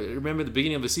 And, remember the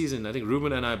beginning of the season, I think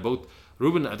Ruben, I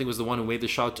think, was the one who made the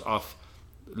shout of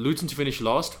Luton to finish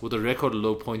last with a record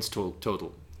low points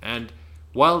total. And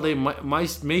while they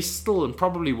may still and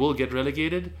probably will get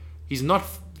relegated, he's not,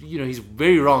 he's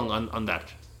very wrong on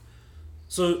that.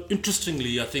 So,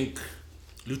 interestingly, I think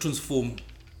Luton's form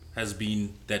has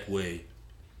been that way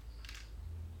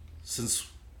since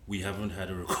we haven't had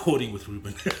a recording with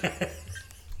Ruben.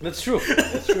 That's true,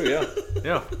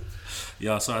 yeah.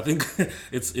 Yeah, so I think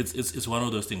it's one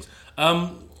of those things.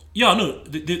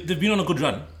 They've been on a good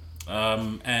run.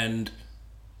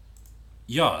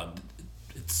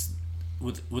 It's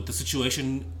with the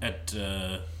situation at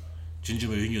Ginger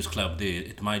Mourinho's club there,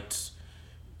 it might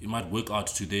work out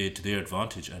to their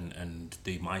advantage, and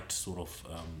they might sort of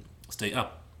stay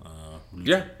up.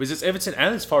 Because it's Everton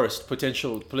and it's Forest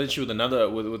potentially with another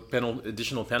with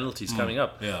additional penalties coming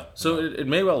up. Yeah. So it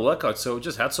may well work out. So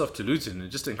just hats off to Luton.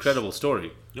 Just an incredible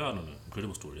story. Yeah,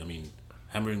 incredible story.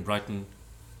 Hammering Brighton,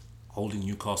 holding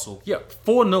Newcastle. Yeah,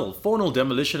 4-0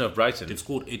 demolition of Brighton. They've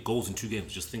scored 8 goals in 2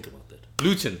 games. Just think about that.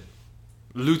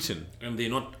 Luton. And they're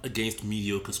not against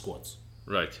mediocre squads.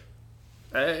 Right.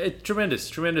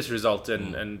 Tremendous result,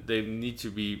 and they need to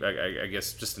be, I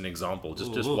guess, just an example.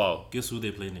 Just wow. Guess who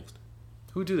they play next?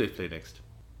 Who do they play next?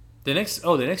 The next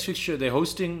fixture they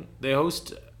host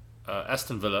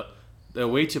Aston Villa. They're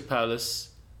away to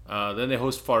Palace. Then they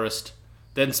host Forest.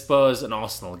 Then Spurs and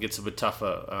Arsenal gets a bit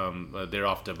tougher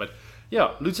thereafter. But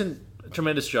yeah, Luton,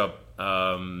 tremendous job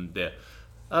there.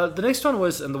 The next one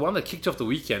was, and the one that kicked off the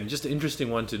weekend, just an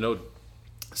interesting one to note.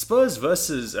 Spurs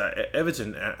versus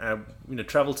Everton,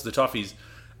 travel to the Toffees,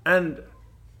 and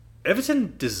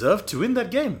Everton deserved to win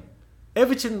that game.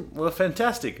 Everton were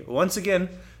fantastic. Once again,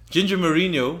 Ginger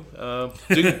Mourinho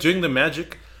doing the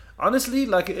magic. Honestly,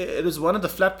 it was one of the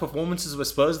flat performances of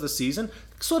Spurs this season.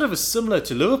 Sort of similar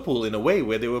to Liverpool in a way,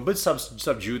 where they were a bit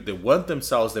subdued. They weren't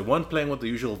themselves. They weren't playing with the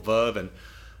usual verve and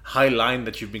high line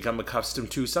that you've become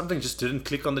accustomed to. Something just didn't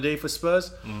click on the day for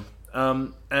Spurs.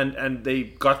 And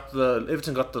they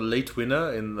Everton got the late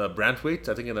winner in the Brantwaite,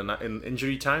 I think in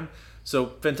injury time. So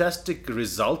fantastic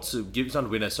results. Gives on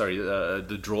winner,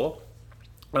 the draw.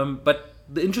 But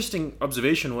the interesting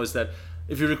observation was that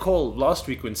if you recall last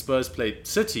week when Spurs played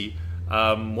City,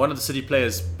 one of the City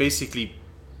players basically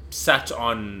sat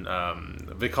on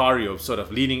Vicario, sort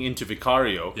of leaning into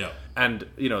Vicario, and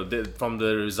from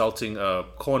the resulting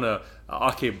corner,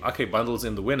 Ake bundles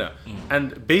in the winner,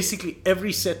 and basically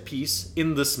every set piece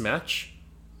in this match,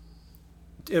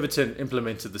 Everton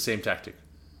implemented the same tactic,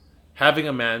 having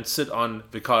a man sit on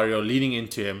Vicario, leaning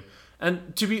into him.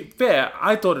 And to be fair,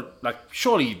 I thought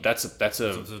surely that's VAR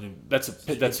is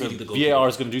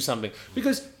going to do something,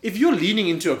 because if you're leaning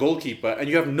into a goalkeeper and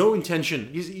you have no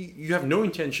intention,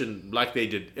 like they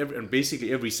did and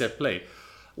basically every set play.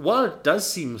 While it does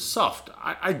seem soft,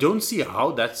 I don't see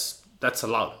how that's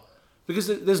allowed, because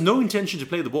there's no intention to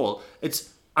play the ball.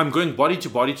 It's I'm going body to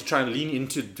body to try and lean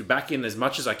to back in as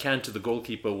much as I can to the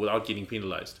goalkeeper without getting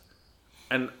penalized,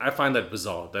 and I find that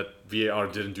bizarre that VAR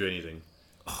didn't do anything.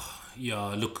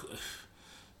 Yeah, look,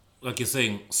 like you're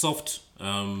saying, soft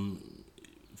to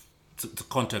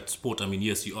contact sport. I mean,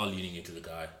 yes, you are leaning into the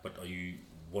guy, but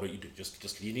what are you doing?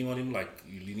 Just leaning on him, like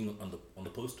you're leaning on the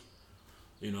post.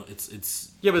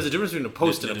 It's yeah, but there's a difference between a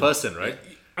post and a person, right?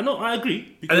 I know, I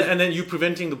agree. And then you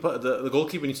preventing the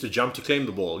goalkeeper needs to jump to claim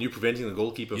the ball. You're preventing the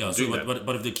goalkeeper from doing that.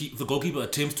 But if the goalkeeper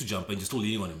attempts to jump and you're still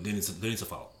leaning on him, then it's a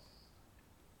foul.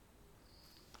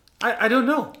 I don't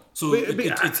know. So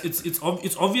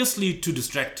it's obviously to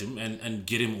distract him and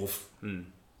get him off.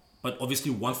 But obviously,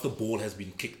 once the ball has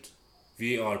been kicked,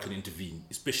 VAR can intervene,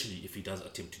 especially if he does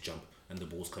attempt to jump and the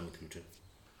ball's coming through to him.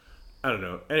 I don't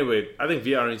know. Anyway, I think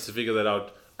VAR needs to figure that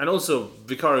out. And also,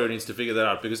 Vicario needs to figure that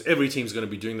out, because every team's going to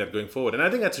be doing that going forward. And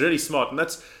I think that's really smart. And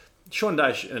that's Sean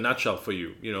Dyche in a nutshell for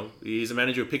you. He's a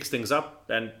manager who picks things up,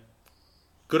 and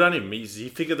good on him. He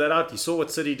figured that out. He saw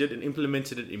what City did and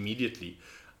implemented it immediately.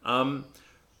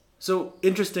 So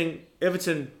interesting.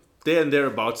 Everton there and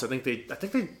thereabouts. I think they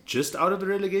just out of the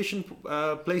relegation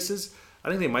places. I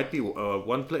think they might be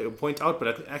one point out, but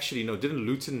I think actually no. Didn't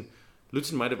Luton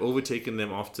might have overtaken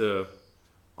them after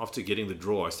getting the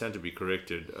draw? I stand to be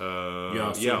corrected.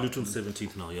 Luton's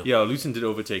 17th now. Yeah, Luton did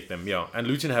overtake them. Yeah, and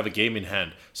Luton have a game in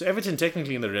hand. So Everton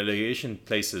technically in the relegation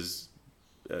places,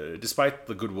 despite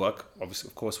the good work, obviously,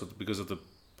 of course, because of the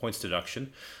points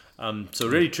deduction. So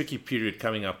really tricky period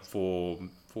coming up for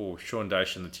Sean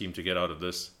Dyche and the team to get out of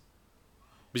this.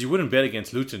 Because you wouldn't bet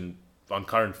against Luton on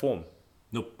current form.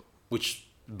 Nope. Which,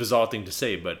 bizarre thing to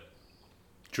say, but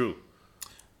true.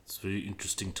 It's very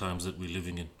interesting times that we're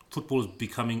living in. Football is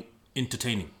becoming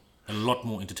entertaining. A lot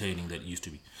more entertaining than it used to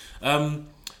be. And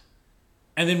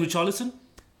then Richarlison,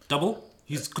 double.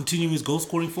 He's continuing his goal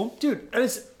scoring form. Dude, and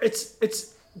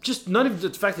it's just not even the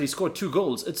fact that he scored 2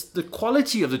 goals. It's the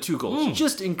quality of the 2 goals.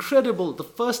 Just incredible. The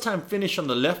first time finish on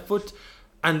the left foot,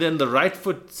 and then the right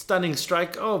foot stunning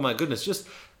strike. Oh my goodness!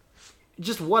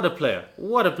 Just what a player!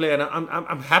 What a player! And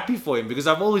I'm happy for him, because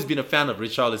I've always been a fan of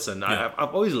Richarlison. Yeah.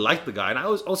 I've always liked the guy, and I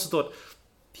also thought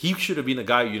he should have been a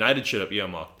guy United should have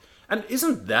earmarked. And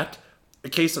isn't that a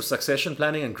case of succession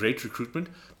planning and great recruitment?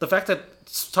 The fact that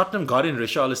Tottenham got in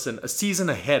Richarlison a season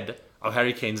ahead of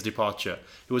Harry Kane's departure.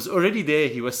 He was already there.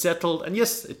 He was settled, and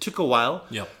yes, it took a while.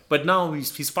 Yeah. But now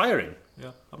he's firing.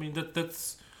 Yeah. I mean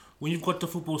that's when you've got the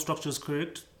football structures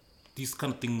correct. These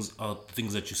kind of things are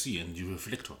things that you see and you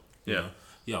reflect on. Yeah.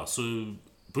 Yeah. So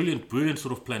brilliant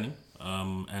sort of planning.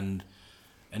 And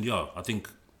yeah, I think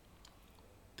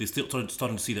they're still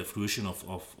starting to see that fruition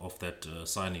of that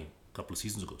signing a couple of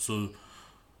seasons ago. So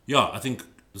yeah, I think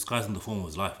this guy's in the form of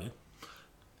his life.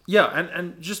 Yeah,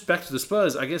 and just back to the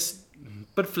Spurs, I guess,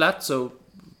 but flat. So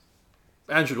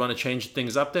Andrew would want to change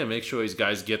things up there, make sure his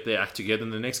guys get their act together in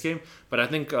the next game. But I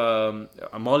think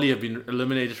Mali have been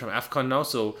eliminated from AFCON now,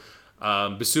 so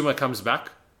Bissouma comes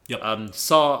back. Yep.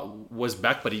 Sa was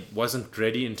back, but he wasn't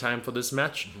ready in time for this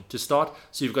match to start.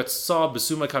 So you've got Sa,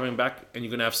 Bissouma coming back, and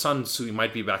you're going to have Son, who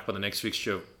might be back for the next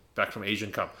fixture back from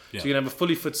Asian Cup. Yeah. So you're going to have a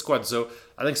fully fit squad. So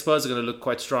I think Spurs are going to look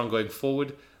quite strong going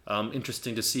forward.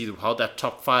 Interesting to see how that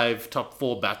top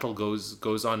 4 battle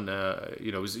goes on.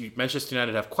 Manchester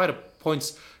United have quite a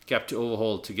points gap to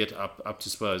overhaul to get up to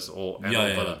Spurs or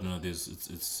Villa. No,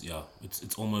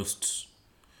 it's almost,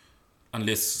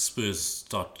 unless Spurs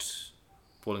start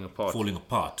falling apart.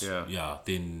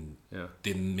 Then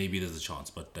maybe there's a chance.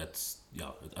 But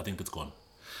I think it's gone.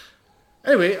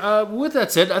 Anyway, with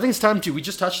that said, I think it's time we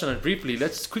just touched on it briefly.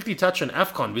 Let's quickly touch on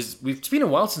AFCON. It's been a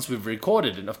while since we've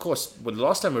recorded. And of course, the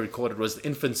last time we recorded was the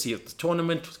infancy of the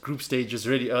tournament. Group stage was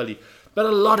really early. But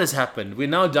a lot has happened. We're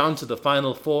now down to the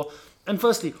final 4. And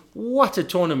firstly, what a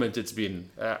tournament it's been,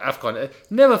 AFCON. It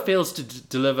never fails to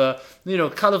deliver,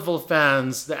 colourful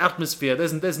fans, the atmosphere.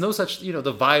 There's no such, the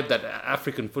vibe that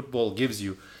African football gives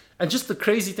you. And just the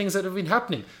crazy things that have been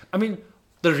happening. I mean,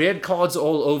 the red cards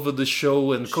all over the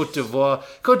show in Cote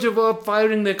d'Ivoire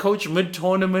firing their coach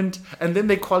mid-tournament, and then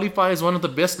they qualify as one of the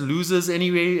best losers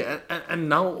anyway, and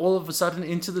now all of a sudden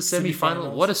into the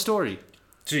semi-final. What a story.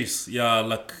 Jeez,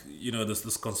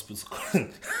 this conspiracy.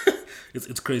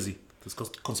 It's crazy. This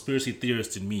conspiracy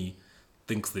theorist in me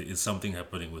thinks there is something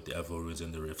happening with the Ivorians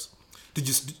and the refs.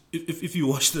 If you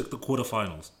watch the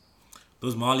quarterfinals,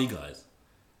 those Mali guys,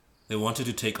 they wanted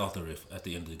to take out the ref at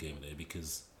the end of the game there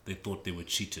because they thought they were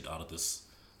cheated out of this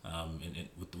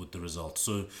with the results.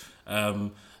 So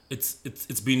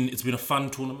it's been a fun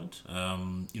tournament. A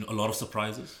lot of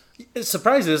surprises.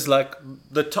 Surprises like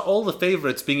all the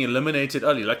favorites being eliminated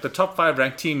early. Like the top 5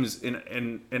 ranked teams in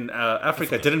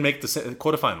Africa didn't make the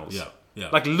quarterfinals. Yeah.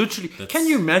 Like literally, can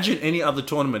you imagine any other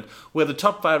tournament where the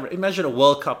top 5? Imagine a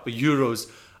World Cup, a Euros,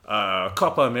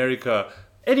 Copa America.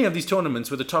 Any of these tournaments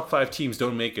where the top 5 teams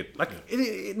don't make it. Like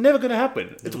it never gonna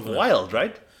happen. It's wild,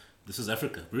 right? This is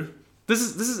Africa, bro. This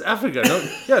is Africa.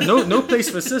 No place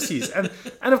for sissies. And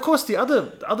of course the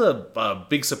other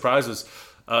big surprise was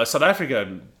South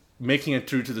Africa making it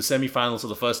through to the semi-finals for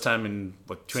the first time in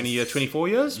 24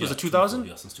 years? Was it 2000?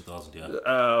 Yeah, since 2000. Yeah.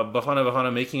 Bafana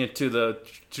Bafana making it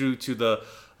through to the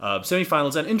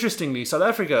semi-finals. And interestingly, South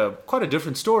Africa, quite a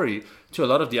different story to a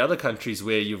lot of the other countries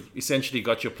where you've essentially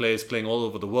got your players playing all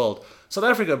over the world. South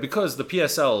Africa, because the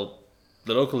PSL,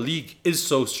 the local league, is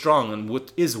so strong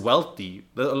and is wealthy,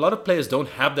 a lot of players don't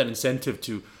have that incentive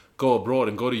to go abroad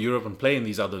and go to Europe and play in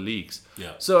these other leagues.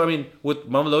 Yeah. So, I mean, with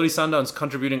Mamelodi Sundowns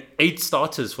contributing 8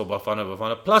 starters for Bafana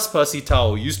Bafana, plus Percy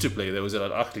Tau, who used to play there, was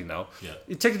at Akli now. Yeah.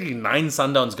 It's technically 9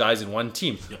 Sundowns guys in one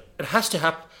team. Yeah. It has to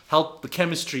help the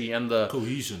chemistry and the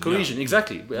cohesion.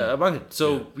 Exactly. Among it.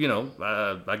 So,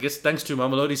 I guess thanks to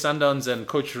Mamelodi Sundowns and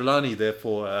Coach Rulani there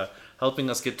for helping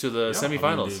us get to the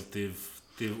semi-finals. I mean,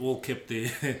 they've all kept their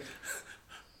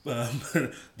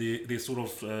their sort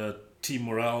of team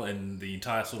morale and the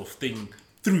entire sort of thing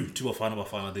through to Bafana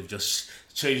Bafana. They've just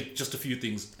changed just a few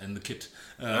things and the kit.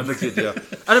 Yeah. And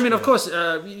I mean, of course,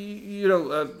 Bafana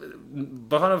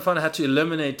Bafana had to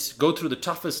go through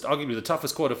arguably the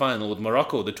toughest quarterfinal with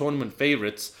Morocco, the tournament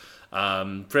favourites,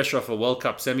 fresh off a World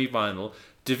Cup semi-final,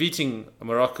 defeating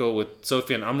Morocco with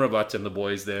Sofiane Amrabat and the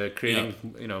boys there, creating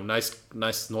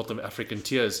nice North African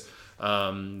tears,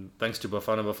 thanks to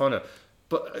Bafana Bafana.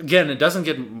 But again, it doesn't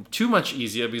get too much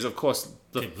easier because, of course,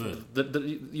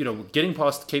 getting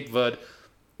past Cape Verde,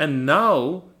 and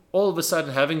now all of a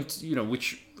sudden having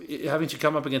to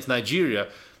come up against Nigeria,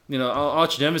 our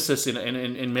arch nemesis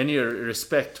in many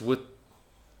respect, with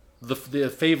the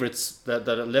favorites that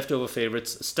are leftover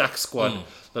favorites, stack squad,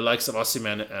 the likes of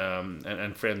Osimhen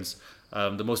and friends.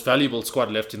 The most valuable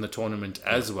squad left in the tournament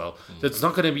as well. So it's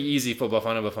not going to be easy for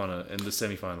Bafana Bafana in the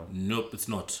semi-final. Nope, it's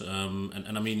not.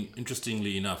 And I mean,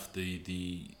 interestingly enough,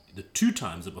 the 2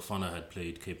 times that Bafana had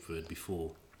played Cape Verde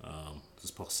before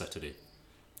this past Saturday,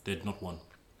 they had not won.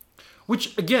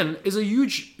 Which, again, is a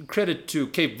huge credit to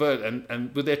Cape Verde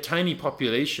and with their tiny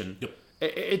population. Yep.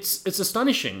 It's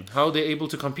astonishing how they're able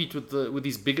to compete with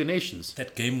these bigger nations.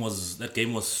 That game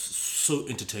was so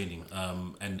entertaining.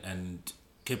 And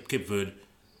Cape Verde,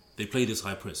 they play this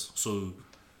high press. So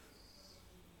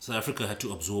South Africa had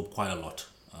to absorb quite a lot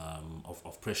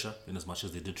of pressure, in as much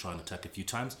as they did try and attack a few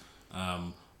times.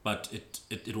 But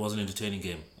it was an entertaining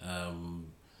game.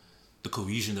 The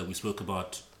cohesion that we spoke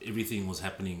about, everything was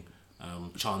happening.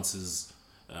 Chances,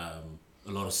 a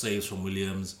lot of saves from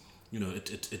Williams.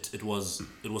 It was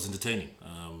entertaining.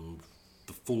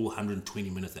 The full 120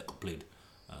 minutes that got played,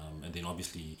 and then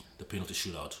obviously the penalty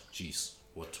shootout. Jeez.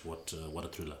 What a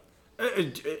thriller.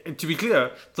 To be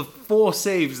clear, the 4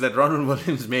 saves that Ronald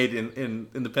Williams made in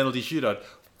the penalty shootout,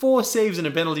 4 saves in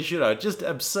a penalty shootout, just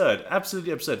absurd,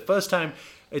 absolutely absurd. First time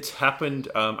it's happened.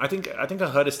 I think I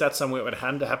heard a stat somewhere. It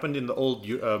hadn't happened in the old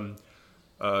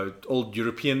old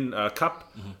European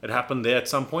Cup. It happened there at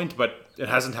some point, but it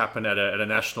hasn't happened at a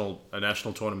national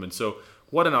tournament. So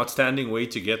what an outstanding way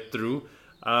to get through.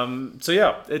 So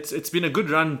yeah, it's been a good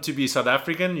run to be South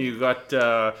African. You got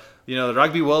the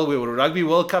Rugby World. We were Rugby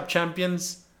World Cup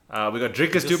champions. We got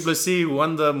Dricus du Plessis, who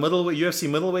won the UFC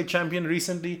middleweight champion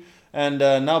recently, and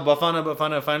now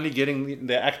Bafana finally getting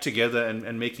their act together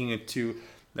and making it to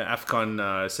the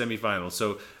AFCON semi-final.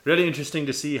 So really interesting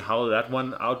to see how that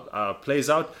one plays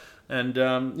out. And,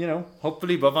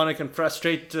 hopefully Bafana can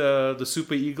frustrate the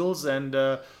Super Eagles and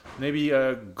maybe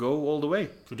go all the way.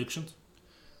 Predictions?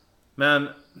 Man,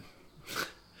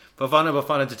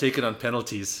 Bafana to take it on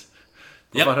penalties.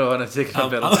 Bafana to take it on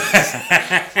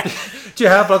penalties. To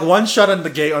have like one shot on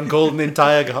goal in the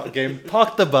entire game.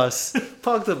 Park the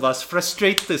bus,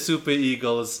 frustrate the Super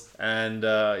Eagles. And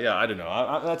I don't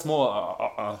know. That's more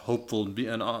hopeful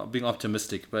and being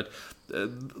optimistic. But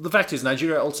the fact is,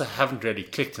 Nigeria also haven't really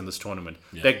clicked in this tournament.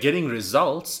 Yeah. They're getting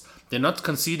results. They're not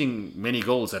conceding many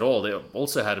goals at all. They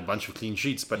also had a bunch of clean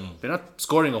sheets, but they're not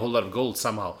scoring a whole lot of goals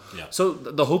somehow. Yeah. So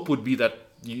the hope would be that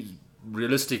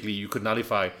realistically you could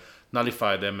nullify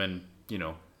them and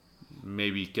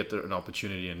maybe get an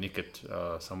opportunity and nick it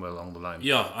somewhere along the line.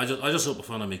 Yeah, I just hope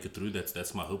Bafana make it through.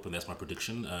 That's my hope and that's my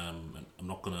prediction. I'm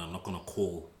not gonna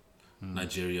call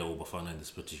Nigeria or Bafana in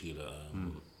this particular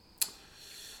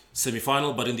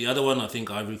semi-final, but in the other one, I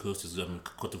think Ivory Coast is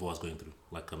Cote d'Ivoire is going through.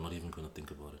 Like I'm not even gonna think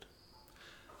about it.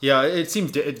 Yeah, it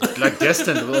seems like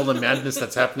destined with all the madness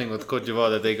that's happening with Cote d'Ivoire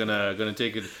that they're gonna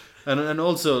take it. And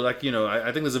also, I think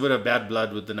there's a bit of bad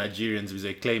blood with the Nigerians because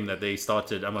they claim that they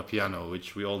started Amapiano,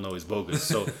 which we all know is bogus.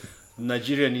 So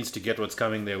Nigeria needs to get what's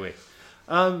coming their way.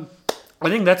 I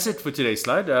think that's it for today's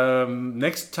slide.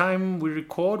 Next time we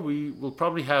record, we will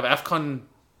probably have AFCON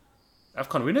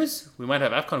winners. We might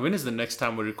have AFCON winners the next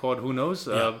time we record. Who knows?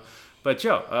 Yeah. But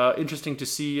interesting to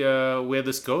see where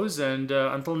this goes. And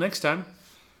until next time,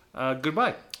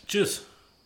 goodbye. Cheers.